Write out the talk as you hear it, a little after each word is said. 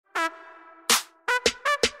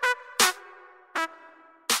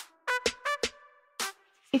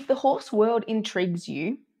If the horse world intrigues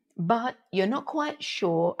you, but you're not quite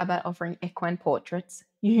sure about offering equine portraits,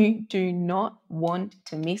 you do not want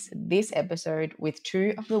to miss this episode with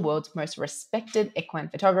two of the world's most respected equine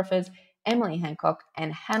photographers, Emily Hancock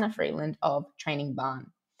and Hannah Freeland of Training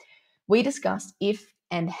Barn. We discussed if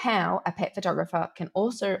and how a pet photographer can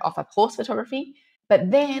also offer horse photography, but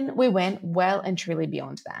then we went well and truly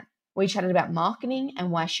beyond that. We chatted about marketing and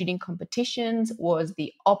why shooting competitions was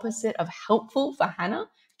the opposite of helpful for Hannah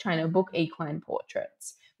trying to book equine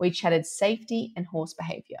portraits. We chatted safety and horse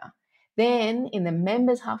behavior. Then, in the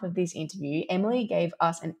members' half of this interview, Emily gave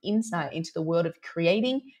us an insight into the world of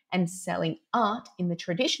creating and selling art in the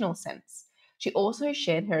traditional sense. She also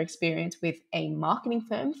shared her experience with a marketing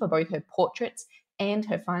firm for both her portraits and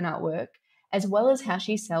her fine artwork, as well as how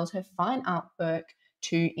she sells her fine artwork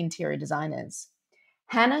to interior designers.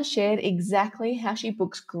 Hannah shared exactly how she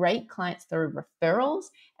books great clients through referrals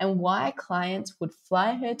and why clients would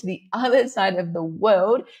fly her to the other side of the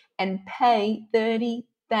world and pay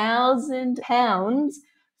 £30,000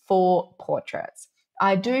 for portraits.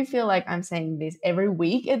 I do feel like I'm saying this every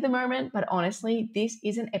week at the moment, but honestly, this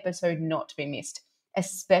is an episode not to be missed,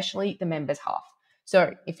 especially the members half.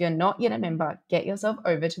 So if you're not yet a member, get yourself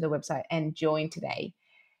over to the website and join today.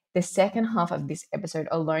 The second half of this episode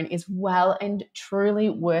alone is well and truly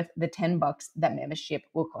worth the $10 that membership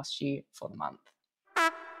will cost you for the month.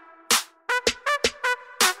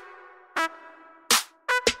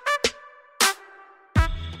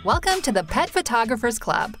 Welcome to the Pet Photographers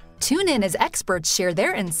Club. Tune in as experts share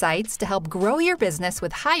their insights to help grow your business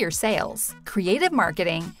with higher sales, creative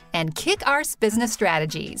marketing, and kick-ass business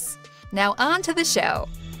strategies. Now on to the show.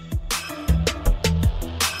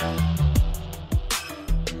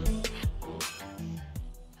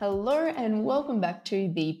 Hello and welcome back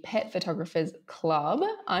to the Pet Photographers Club.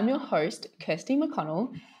 I'm your host, Kirsty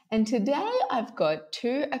McConnell, and today I've got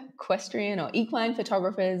two equestrian or equine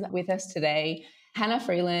photographers with us today, Hannah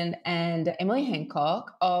Freeland and Emily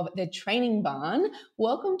Hancock of the Training Barn.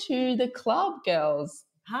 Welcome to the club, girls.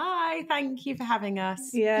 Hi, thank you for having us.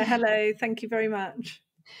 Yeah, hello. Thank you very much.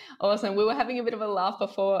 Awesome. We were having a bit of a laugh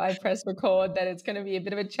before I pressed record that it's going to be a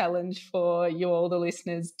bit of a challenge for you all, the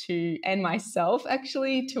listeners, and myself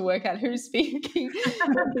actually, to work out who's speaking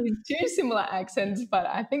these two similar accents, but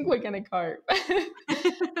I think we're going to cope.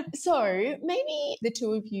 So maybe the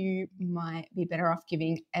two of you might be better off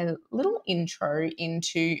giving a little intro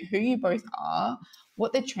into who you both are,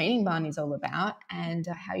 what the Training Barn is all about, and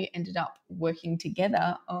how you ended up working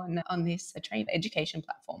together on this training education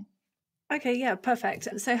platform. Okay, yeah, perfect.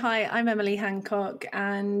 So hi, I'm Emily Hancock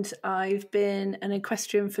and I've been an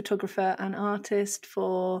equestrian photographer and artist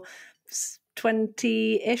for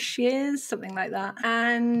 20-ish years, something like that.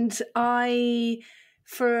 And I,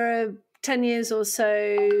 for 10 years or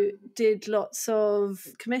so, did lots of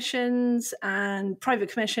commissions and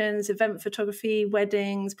private commissions, event photography,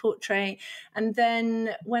 weddings, portrait. And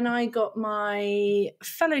then when I got my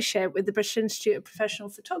fellowship with the British Institute of Professional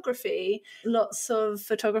Photography, lots of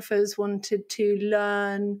photographers wanted to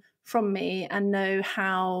learn from me and know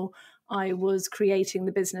how I was creating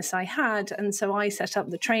the business I had. And so I set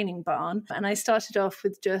up the Training Barn. And I started off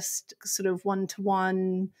with just sort of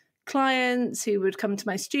one-to-one clients who would come to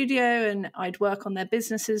my studio and I'd work on their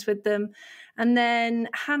businesses with them. And then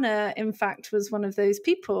Hannah, in fact, was one of those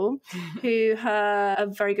people who a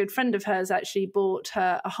very good friend of hers actually bought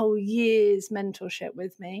her a whole year's mentorship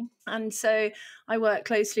with me. And so I worked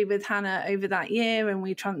closely with Hannah over that year and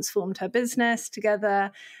we transformed her business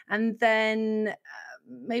together. And then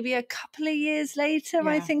maybe a couple of years later,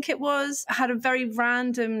 I think it was, I had a very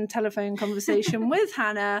random telephone conversation with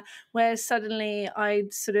Hannah where suddenly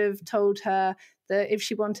I'd sort of told her that if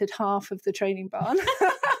she wanted half of the Training Barn,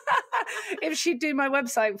 if she'd do my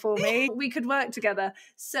website for me, we could work together.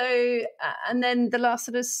 So, and then the last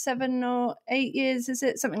sort of 7 or 8 years, is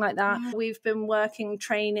it? Something like that. We've been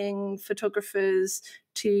training photographers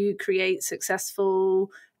to create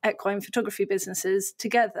successful equine photography businesses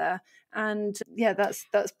together. And yeah, that's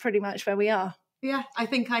pretty much where we are. Yeah, I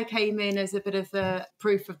think I came in as a bit of the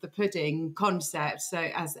proof of the pudding concept. So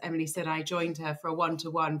as Emily said, I joined her for a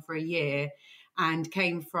one-to-one for a year and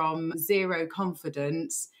came from zero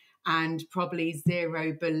confidence and probably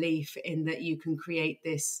zero belief in that you can create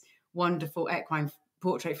this wonderful equine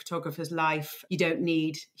portrait photographer's life. You don't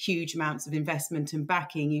need huge amounts of investment and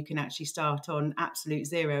backing. You can actually start on absolute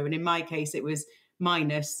zero. And in my case, it was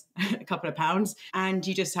minus a couple of pounds, and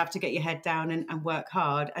you just have to get your head down and work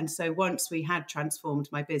hard. And so once we had transformed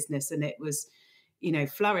my business and it was,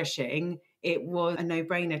 flourishing, it was a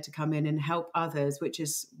no-brainer to come in and help others, which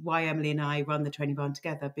is why Emily and I run the Training Barn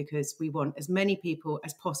together, because we want as many people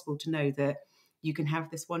as possible to know that you can have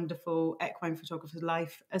this wonderful equine photographer's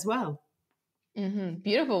life as well.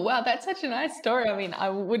 Beautiful. Wow, that's such a nice story. I mean, I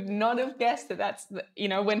would not have guessed that that's,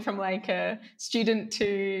 went from like a student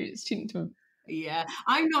to. Yeah,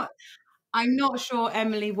 I'm not sure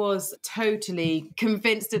Emily was totally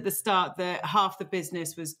convinced at the start that half the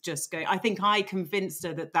business was just going. I think I convinced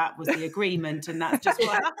her that was the agreement, and that's just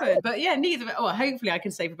what happened. But yeah, hopefully I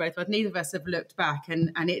can say for both of us, neither of us have looked back, and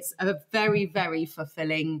it's a very, very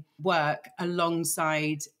fulfilling work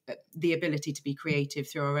alongside the ability to be creative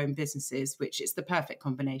through our own businesses, which is the perfect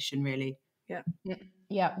combination, really.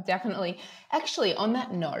 Yeah, definitely. Actually, on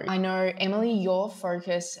that note, I know, Emily, your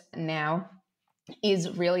focus now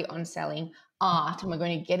is really on selling art, and we're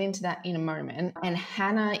going to get into that in a moment. And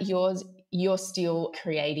Hannah, you're still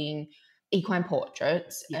creating equine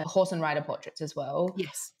portraits, horse and rider portraits as well.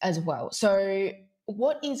 Yes. As well. So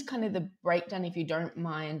what is kind of the breakdown, if you don't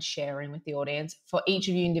mind sharing with the audience, for each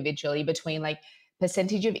of you individually between like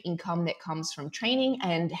percentage of income that comes from training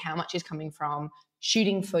and how much is coming from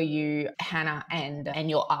shooting for you, Hannah, and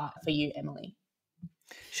your art for you, Emily?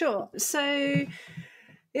 Sure. So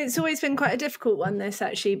it's always been quite a difficult one, this,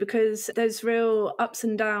 actually, because there's real ups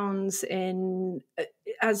and downs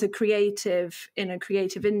as a creative in a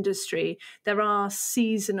creative industry. There are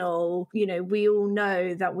seasonal, we all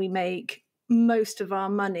know that we make most of our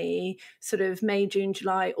money sort of May, June,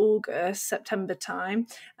 July, August, September time.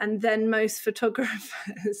 And then most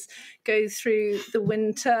photographers go through the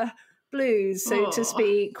winter blues, so to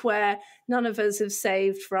speak, where none of us have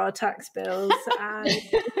saved for our tax bills and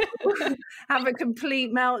have a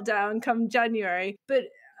complete meltdown come January. But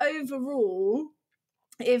overall,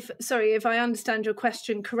 if I understand your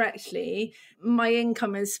question correctly, my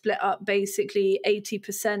income is split up basically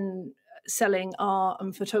 80% selling art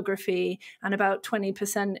and photography, and about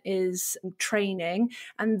 20% is training,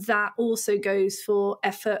 and that also goes for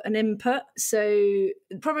effort and input. So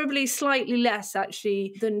probably slightly less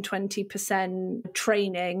actually than 20%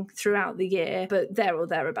 training throughout the year, but there or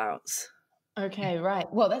thereabouts. Okay,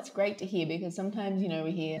 right. Well, that's great to hear, because sometimes,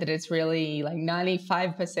 we hear that it's really like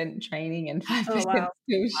 95% training and 5%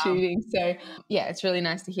 still shooting. So yeah, it's really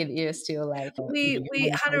nice to hear that you're still like...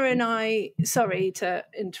 Hannah and I, sorry to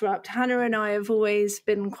interrupt, Hannah and I have always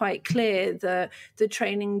been quite clear that the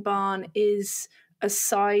training barn is a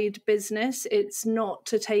side business. It's not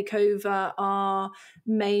to take over our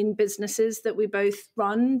main businesses that we both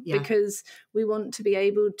run, because we want to be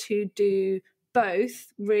able to do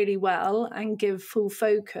both really well and give full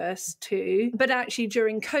focus to. But actually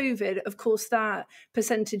during COVID, of course, that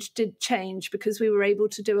percentage did change, because we were able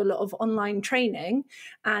to do a lot of online training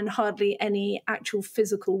and hardly any actual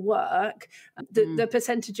physical work. The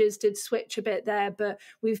percentages did switch a bit there, but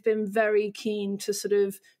we've been very keen to sort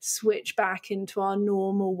of switch back into our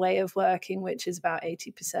normal way of working, which is about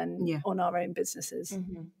 80% on our own businesses.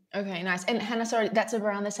 Okay, nice. And Hannah, sorry, that's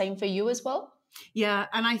around the same for you as well? Yeah,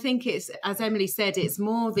 and I think it's, as Emily said, it's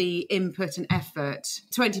more the input and effort.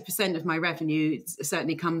 20% of my revenue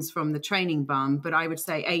certainly comes from the training barn, but I would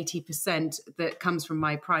say 80% that comes from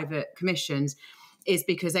my private commissions is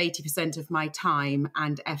because 80% of my time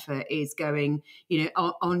and effort is going,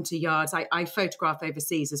 onto yards. I photograph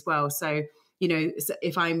overseas as well. So,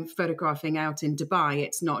 if I'm photographing out in Dubai,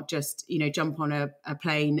 it's not just, jump on a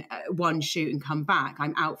plane, one shoot and come back.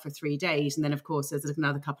 I'm out for 3 days. And then, of course, there's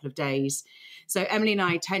another couple of days. So Emily and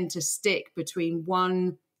I tend to stick between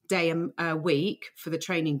 1 day a week for the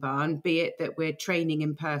training barn, be it that we're training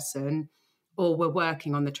in person or we're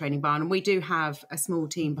working on the training barn. And we do have a small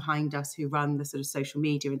team behind us who run the sort of social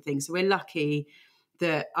media and things. So we're lucky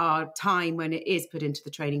that our time when it is put into the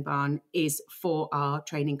training barn is for our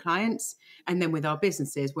training clients. And then with our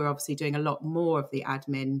businesses, we're obviously doing a lot more of the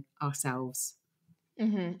admin ourselves.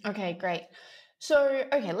 Okay, great. So,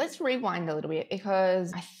 okay, let's rewind a little bit,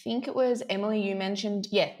 because I think it was Emily, you mentioned,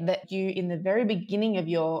 that you, in the very beginning of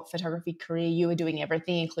your photography career, you were doing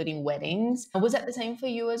everything, including weddings. Was that the same for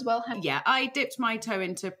you as well, Hannah? Yeah, I dipped my toe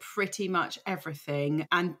into pretty much everything.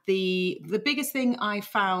 And the biggest thing I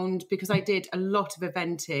found, because I did a lot of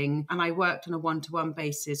eventing and I worked on a one-to-one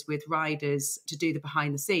basis with riders to do the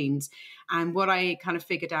behind the scenes. And what I kind of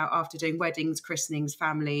figured out after doing weddings, christenings,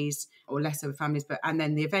 families, or less over families, and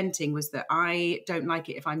then the eventing, was that I don't like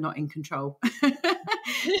it if I'm not in control.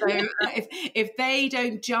 So if they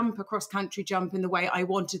don't jump a cross country jump in the way I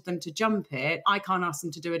wanted them to jump it, I can't ask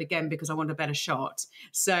them to do it again because I want a better shot.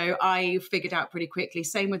 So I figured out pretty quickly,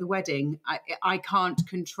 same with a wedding, I can't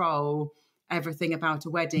control everything about a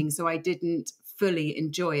wedding. So I didn't fully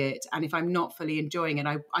enjoy it. And if I'm not fully enjoying it,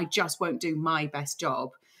 I just won't do my best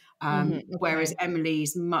job. Whereas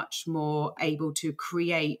Emily's much more able to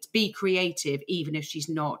be creative, even if she's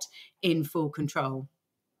not in full control.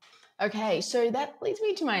 Okay, so that leads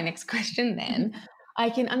me to my next question then. I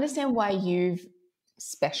can understand why you've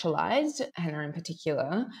specialized, Hannah in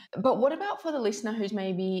particular, but what about for the listener who's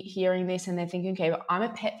maybe hearing this and they're thinking, okay, well, I'm a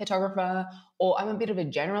pet photographer, or I'm a bit of a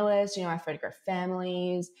generalist, I photograph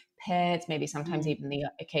families, pets, maybe sometimes even the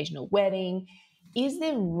occasional wedding. Is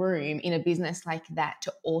there room in a business like that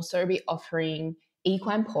to also be offering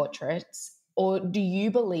equine portraits? Or do you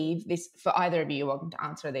believe this, for either of you, you're welcome to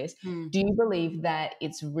answer this, do you believe that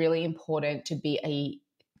it's really important to be a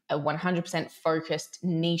 100% focused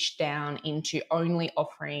niche down into only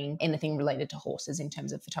offering anything related to horses in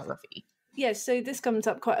terms of photography? Yes, so this comes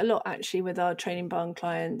up quite a lot actually with our training barn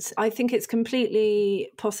clients. I think it's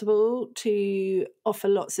completely possible to offer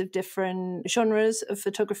lots of different genres of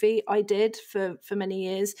photography. I did for many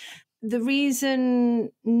years. The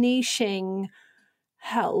reason niching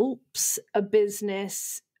helps a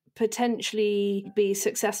business potentially be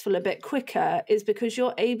successful a bit quicker is because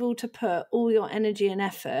you're able to put all your energy and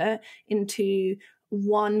effort into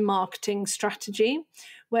one marketing strategy.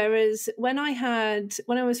 Whereas when I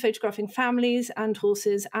was photographing families and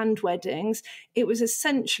horses and weddings, it was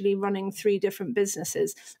essentially running 3 different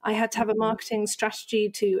businesses. I had to have a marketing strategy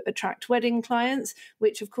to attract wedding clients,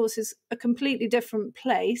 which of course is a completely different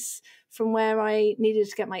place from where I needed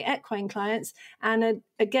to get my equine clients, and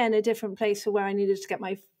again, a different place for where I needed to get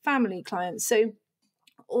my family clients. So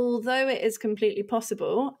although it is completely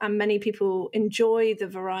possible and many people enjoy the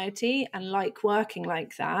variety and like working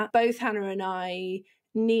like that, both Hannah and I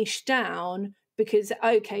niche down because,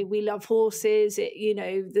 okay, we love horses.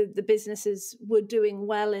 The businesses were doing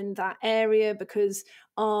well in that area because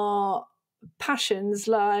our passions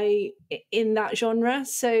lie in that genre.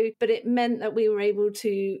 But it meant that we were able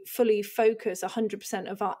to fully focus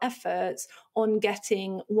 100% of our efforts on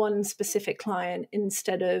getting one specific client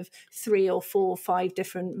instead of 3 or 4 or 5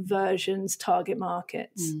 different versions, target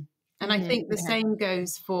markets. And I think the same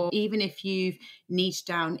goes for, even if you've niched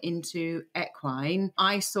down into equine,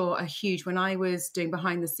 I saw when I was doing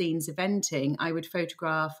behind the scenes eventing, I would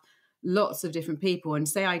photograph lots of different people, and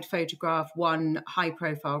say I'd photograph one high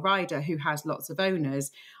profile rider who has lots of owners,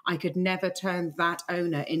 I could never turn that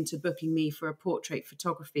owner into booking me for a portrait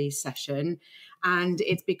photography session. And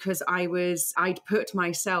it's because I'd put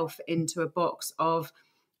myself into a box of,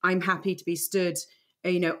 I'm happy to be stood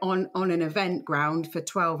on an event ground for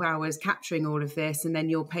 12 hours capturing all of this, and then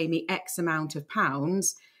you'll pay me X amount of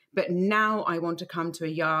pounds. But now I want to come to a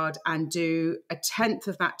yard and do a 10th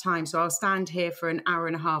of that time. So I'll stand here for an hour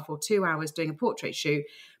and a half or 2 hours doing a portrait shoot,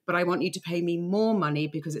 but I want you to pay me more money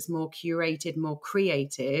because it's more curated, more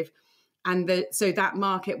creative. And so that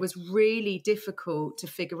market was really difficult to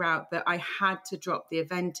figure out, that I had to drop the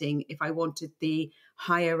eventing if I wanted the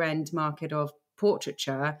higher end market of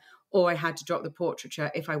portraiture, or I had to drop the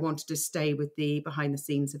portraiture if I wanted to stay with the behind the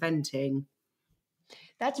scenes eventing.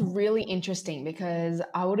 That's really interesting, because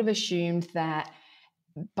I would have assumed that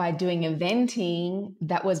by doing eventing,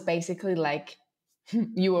 that was basically like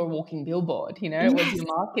you were a walking billboard, it was your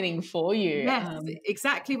marketing for you. Yes,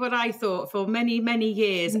 exactly what I thought for many, many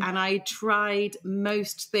years. And I tried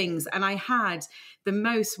most things, and I had the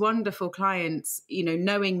most wonderful clients,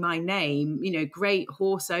 knowing my name, great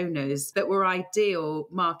horse owners that were ideal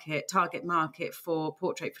target market for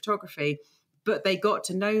portrait photography. But they got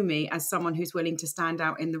to know me as someone who's willing to stand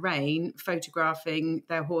out in the rain, photographing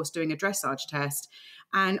their horse doing a dressage test.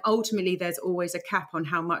 And ultimately, there's always a cap on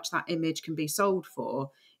how much that image can be sold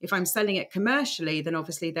for. If I'm selling it commercially, then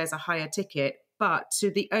obviously there's a higher ticket. But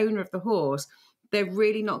to the owner of the horse, they're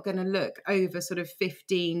really not going to look over sort of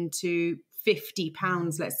 15 to 50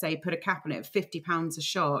 pounds, let's say, put a cap on it, 50 pounds a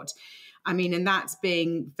shot. I mean, and that's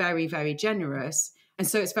being very, very generous. And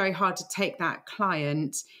so it's very hard to take that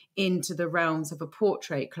client into the realms of a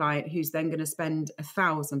portrait client who's then going to spend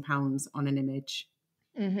 £1,000 on an image.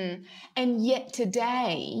 Mm-hmm. And yet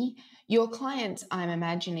today, your clients, I'm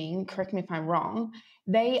imagining, correct me if I'm wrong,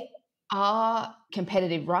 they are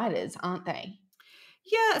competitive riders, aren't they?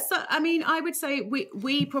 Yeah, so I mean, I would say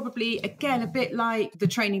we probably, again, a bit like the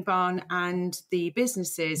training barn and the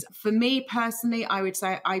businesses. For me personally, I would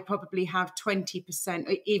say I probably have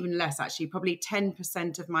 20%, even less actually, probably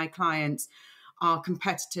 10% of my clients are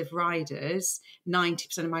competitive riders.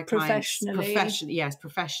 90% of my clients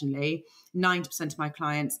professionally. 90% of my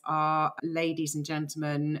clients are ladies and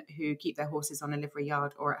gentlemen who keep their horses on a livery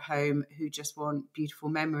yard or at home, who just want beautiful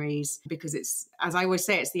memories, because it's, as I always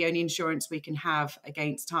say, it's the only insurance we can have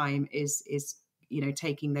against time is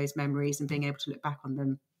taking those memories and being able to look back on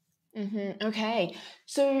them. Mm-hmm. Okay.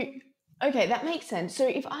 So Okay, that makes sense. So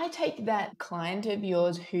if I take that client of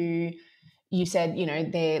yours who you said,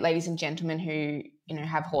 they're ladies and gentlemen who,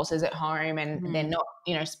 have horses at home and they're not,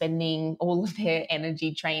 spending all of their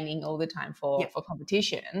energy training all the time for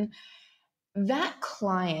competition, that's a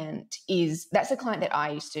client that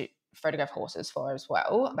I used to photograph horses for as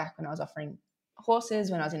well, back when I was offering horses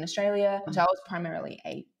when I was in Australia. So I was primarily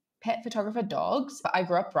a pet photographer, dogs, but I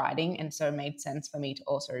grew up riding, and so it made sense for me to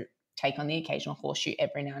also take on the occasional horse shoot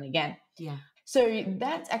every now and again. Yeah. So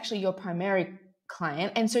that's actually your primary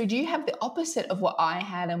client. And so do you have the opposite of what I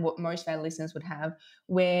had and what most of our listeners would have,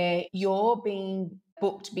 where you're being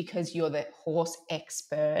booked because you're the horse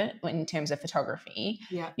expert in terms of photography?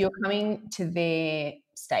 Yeah. You're coming to their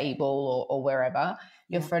stable or wherever,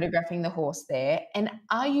 you're photographing the horse there. And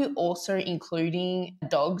are you also including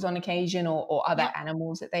dogs on occasion or other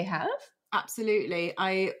animals that they have? Absolutely.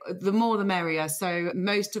 The more the merrier. So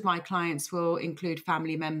most of my clients will include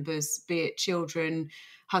family members, be it children,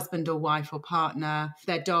 husband or wife or partner,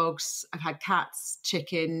 their dogs. I've had cats,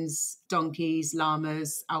 chickens, donkeys,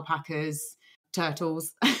 llamas, alpacas,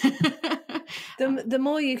 turtles. The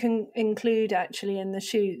more you can include actually in the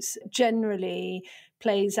shoots generally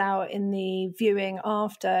plays out in the viewing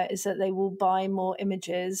after is that they will buy more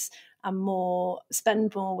images and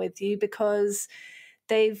spend more with you because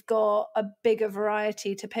they've got a bigger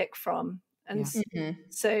variety to pick from. And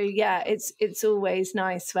so it's always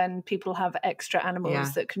nice when people have extra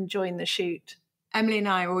animals that can join the shoot. Emily and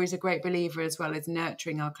I are always a great believer as well as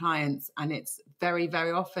nurturing our clients. And it's very,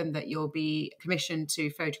 very often that you'll be commissioned to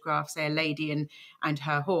photograph, say, a lady and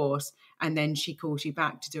her horse, and then she calls you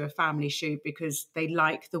back to do a family shoot because they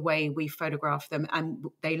like the way we photograph them and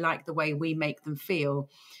they like the way we make them feel.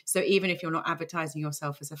 So even if you're not advertising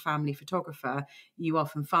yourself as a family photographer, you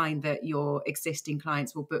often find that your existing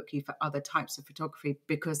clients will book you for other types of photography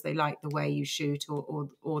because they like the way you shoot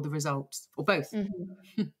or the results, or both.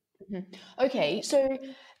 Okay, so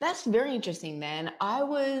that's very interesting then.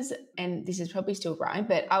 And this is probably still right,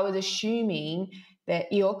 but I was assuming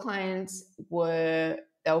that your clients were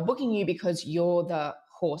booking you because you're the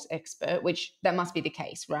horse expert, which that must be the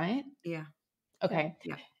case, right? Yeah. Okay.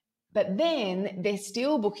 Yeah. But then they're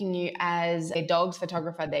still booking you as their dog's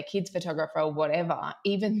photographer, their kid's photographer, whatever,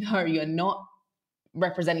 even though you're not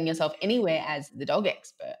representing yourself anywhere as the dog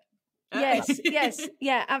expert. Yes,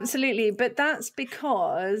 yeah, absolutely. But that's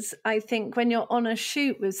because I think when you're on a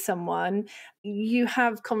shoot with someone, you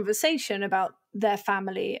have conversation about their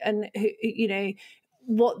family and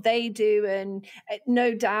what they do, and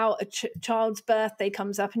no doubt a child's birthday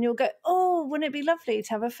comes up and you'll go, oh, wouldn't it be lovely to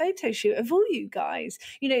have a photo shoot of all you guys,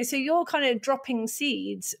 so you're kind of dropping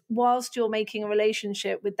seeds whilst you're making a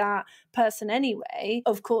relationship with that person anyway.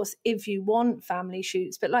 Of course, if you want family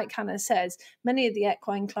shoots, but like Hannah says, many of the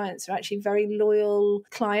equine clients are actually very loyal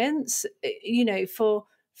clients.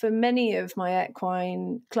 For many of my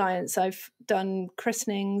equine clients, I've done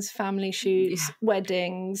christenings, family shoots,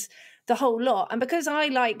 weddings, the whole lot. And because I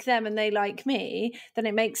like them and they like me, then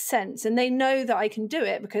it makes sense. And they know that I can do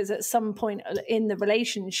it because at some point in the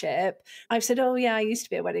relationship, I've said, oh yeah, I used to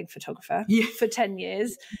be a wedding photographer for 10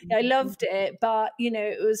 years. I loved it, but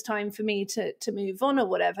it was time for me to move on or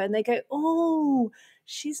whatever. And they go, oh,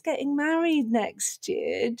 she's getting married next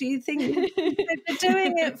year. Do you think they're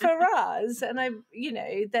doing it for us? And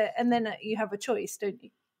and then you have a choice, don't you?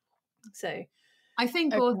 So I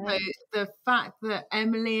think also the fact that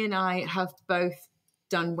Emily and I have both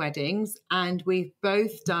done weddings and we've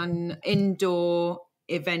both done indoor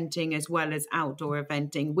eventing as well as outdoor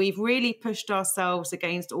eventing. We've really pushed ourselves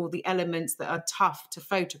against all the elements that are tough to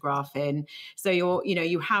photograph in. So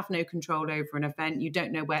you have no control over an event. You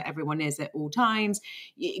don't know where everyone is at all times.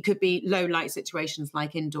 It could be low light situations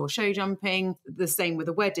like indoor show jumping, the same with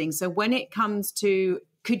a wedding. So when it comes to,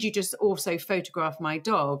 could you just also photograph my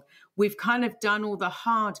dog? We've kind of done all the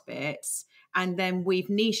hard bits and then we've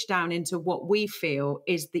niched down into what we feel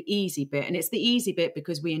is the easy bit. And it's the easy bit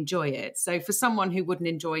because we enjoy it. So for someone who wouldn't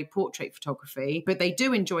enjoy portrait photography, but they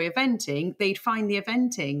do enjoy eventing, they'd find the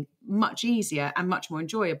eventing much easier and much more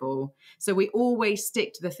enjoyable. So we always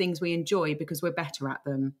stick to the things we enjoy because we're better at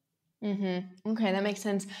them. Okay, that makes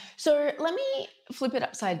sense. So let me flip it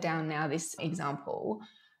upside down now, this example.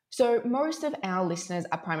 So most of our listeners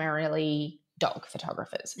are primarily dog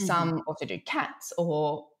photographers. Some also do cats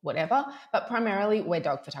or whatever, but primarily we're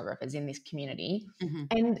dog photographers in this community.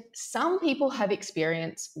 And some people have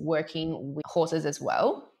experience working with horses as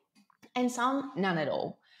well, and some none at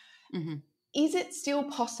all. Is it still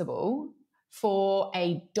possible for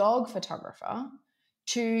a dog photographer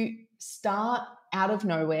to start out of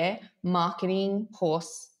nowhere marketing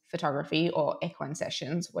horse photography or equine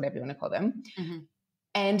sessions, whatever you want to call them,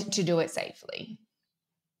 and to do it safely.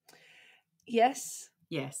 Yes.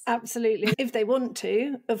 Yes. Absolutely. If they want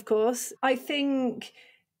to, of course. I think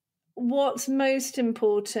what's most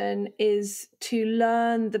important is to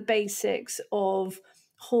learn the basics of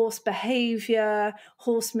horse behavior,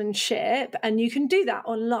 horsemanship, and you can do that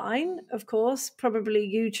online, of course.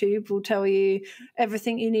 Probably YouTube will tell you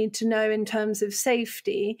everything you need to know in terms of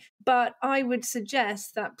safety. But I would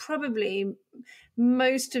suggest that probably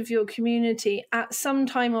most of your community at some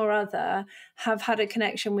time or other have had a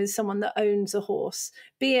connection with someone that owns a horse,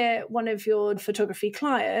 be it one of your photography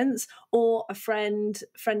clients or a friend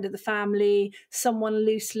of the family, someone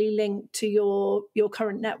loosely linked to your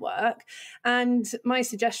current network. And my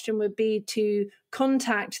suggestion would be to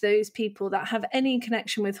contact those people that have any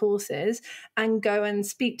connection with horses and go and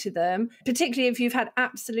speak to them, particularly if you've had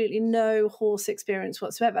absolutely no horse experience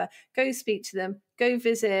whatsoever. Go speak to them, go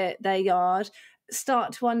visit their yard,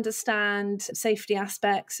 start to understand safety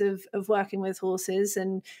aspects of working with horses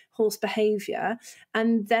and horse behavior,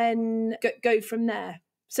 and then go from there.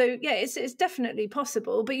 So yeah, it's definitely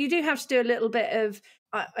possible, but you do have to do a little bit of,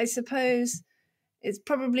 I suppose, it's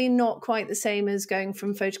probably not quite the same as going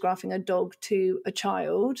from photographing a dog to a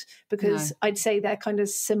child, because I'd say they're kind of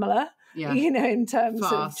similar, in terms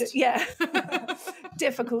Fast. of,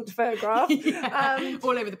 difficult to photograph.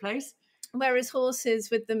 All over the place. Whereas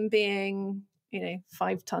horses, with them being,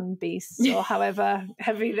 5-ton beasts or however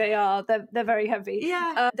heavy they are, they're very heavy.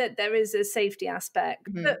 Yeah. That there is a safety aspect.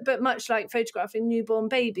 But much like photographing newborn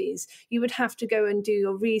babies, you would have to go and do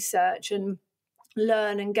your research and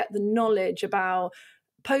learn and get the knowledge about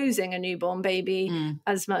posing a newborn baby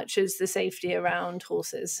as much as the safety around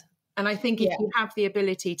horses. And I think if you have the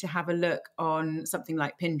ability to have a look on something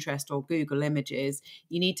like Pinterest or Google Images,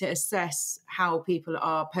 you need to assess how people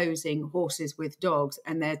are posing horses with dogs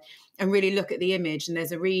and really look at the image. And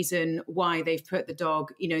there's a reason why they've put the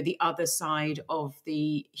dog, the other side of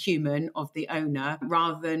the human, of the owner,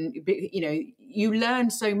 rather than, you learn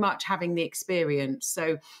so much having the experience.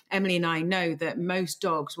 So Emily and I know that most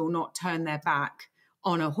dogs will not turn their back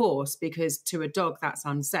on a horse because to a dog that's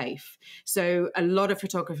unsafe. So a lot of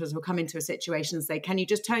photographers will come into a situation and say, can you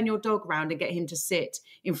just turn your dog around and get him to sit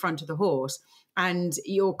in front of the horse? And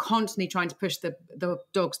you're constantly trying to push the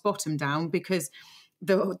dog's bottom down because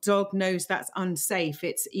the dog knows that's unsafe.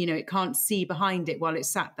 It's, it can't see behind it while it's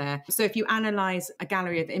sat there. So if you analyze a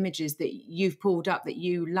gallery of images that you've pulled up that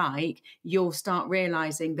you like, you'll start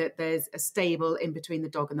realizing that there's a stable in between the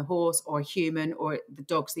dog and the horse, or a human, or the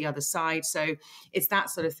dog's the other side. So it's that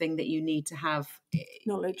sort of thing that you need to have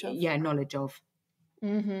knowledge of. Yeah, knowledge of.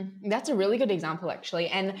 Mm-hmm. That's a really good example, actually.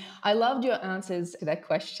 And I loved your answers to that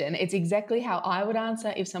question. It's exactly how I would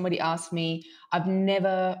answer if somebody asked me, I've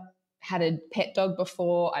never had a pet dog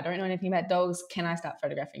before, I don't know anything about dogs, can I start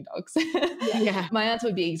photographing dogs? Yeah. My answer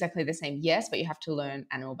would be exactly the same. Yes, but you have to learn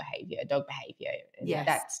animal behavior, dog behavior. Yes.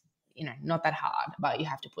 That's, not that hard, but you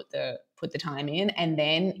have to put the time in, and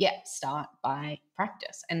then, start by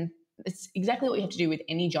practice. And it's exactly what you have to do with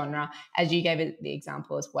any genre, as you gave it the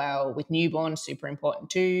example as well. With newborns, super important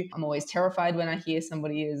too. I'm always terrified when I hear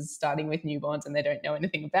somebody is starting with newborns and they don't know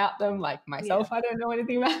anything about them. Like myself, I don't know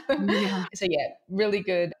anything about them. Yeah. So really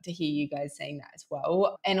good to hear you guys saying that as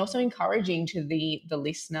well. And also encouraging to the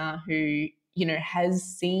listener who, has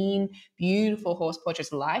seen beautiful horse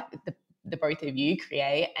portraits like the both of you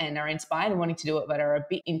create and are inspired and wanting to do it, but are a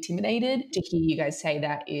bit intimidated. To hear you guys say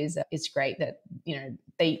that is great, that,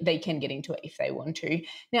 they can get into it if they want to.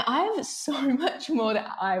 Now, I have so much more that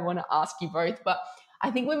I want to ask you both, but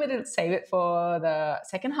I think we're going to save it for the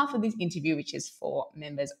second half of this interview, which is for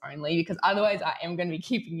members only, because otherwise I am going to be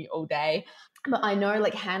keeping you all day. But I know,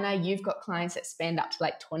 like Hannah, you've got clients that spend up to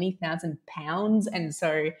like £20,000. And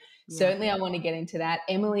so certainly I want to get into that.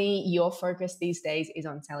 Emily, your focus these days is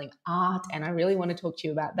on selling art. And I really want to talk to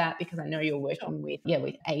you about that because I know you're working with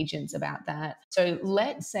agents about that. So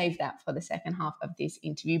let's save that for the second half of this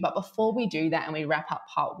interview. But before we do that and we wrap up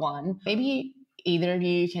part one, maybe either of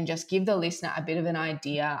you can just give the listener a bit of an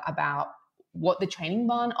idea about what the Training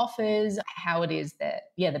Barn offers, how it is that,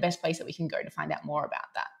 the best place that we can go to find out more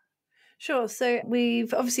about that. Sure. So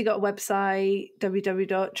we've obviously got a website,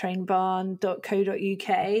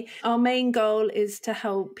 www.trainbarn.co.uk. Our main goal is to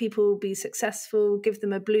help people be successful, give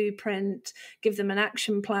them a blueprint, give them an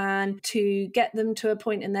action plan to get them to a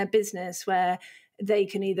point in their business where they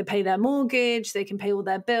can either pay their mortgage, they can pay all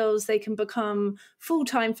their bills, they can become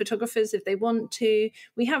full-time photographers if they want to.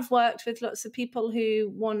 We have worked with lots of people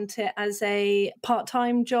who want it as a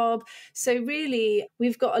part-time job. So really,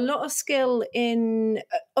 we've got a lot of skill in,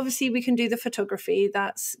 obviously we can do the photography,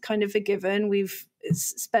 that's kind of a given. We've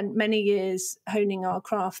spent many years honing our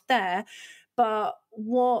craft there. But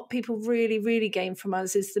what people really, really gain from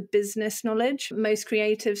us is the business knowledge. Most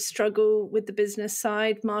creatives struggle with the business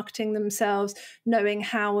side, marketing themselves, knowing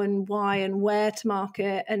how and why and where to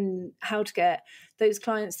market and how to get those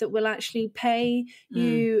clients that will actually pay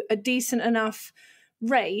you a decent enough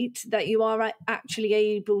rate that you are actually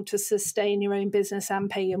able to sustain your own business and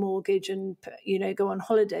pay your mortgage and, you know, go on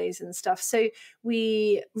holidays and stuff. So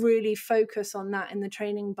we really focus on that in the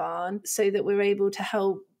training barn so that we're able to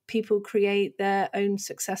help people create their own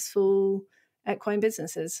successful equine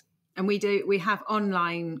businesses. And we have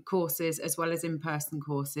online courses as well as in-person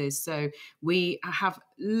courses. So we have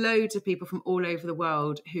loads of people from all over the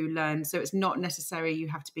world who learn. So it's not necessary you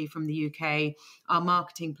have to be from the UK. Our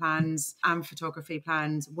marketing plans and photography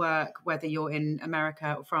plans work whether you're in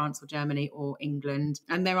America or France or Germany or England.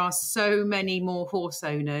 And there are so many more horse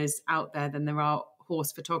owners out there than there are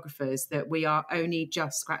horse photographers that we are only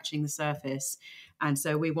just scratching the surface. And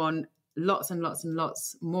so we want lots and lots and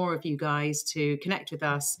lots more of you guys to connect with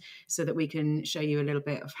us so that we can show you a little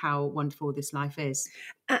bit of how wonderful this life is.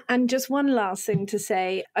 And just one last thing to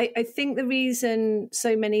say, I think the reason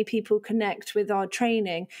so many people connect with our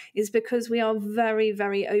training is because we are very,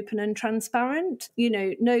 very open and transparent. You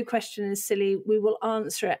know, no question is silly. We will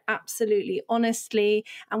answer it absolutely honestly,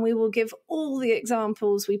 and we will give all the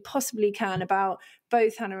examples we possibly can about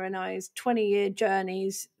both Hannah and I's 20-year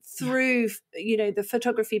journeys through, you know, the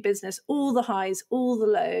photography business, all the highs, all the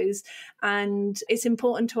lows. And it's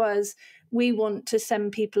important to us. We want to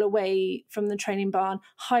send people away from the training barn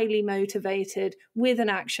highly motivated with an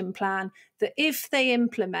action plan that if they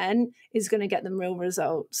implement is going to get them real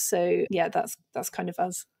results. So yeah, that's kind of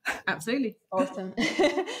us. Absolutely. Awesome.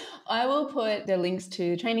 I will put the links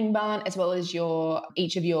to Training Barn as well as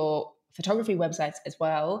each of your photography websites as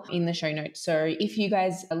well in the show notes. So if you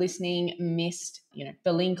guys are listening, missed, you know,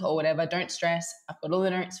 the link or whatever, don't stress. I've got all the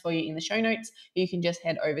notes for you in the show notes. You can just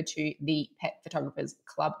head over to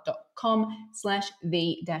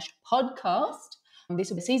thepetphotographersclub.com/the-podcast. This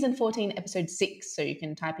will be season 14, episode 6. So you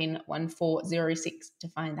can type in 1406 to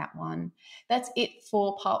find that one. That's it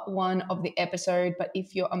for part 1 of the episode. But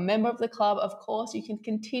if you're a member of the club, of course, you can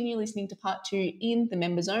continue listening to part 2 in the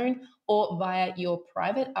member zone or via your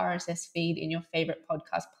private RSS feed in your favorite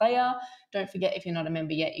podcast player. Don't forget, if you're not a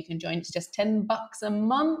member yet, you can join. It's just $10 a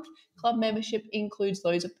month. Club membership includes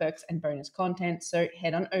loads of perks and bonus content. So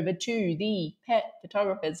head on over to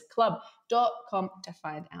thepetphotographersclub.com to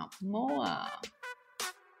find out more.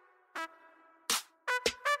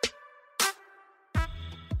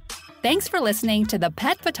 Thanks for listening to the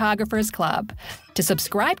Pet Photographers Club. To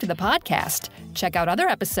subscribe to the podcast, check out other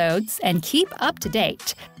episodes, and keep up to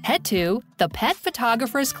date, head to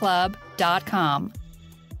thepetphotographersclub.com.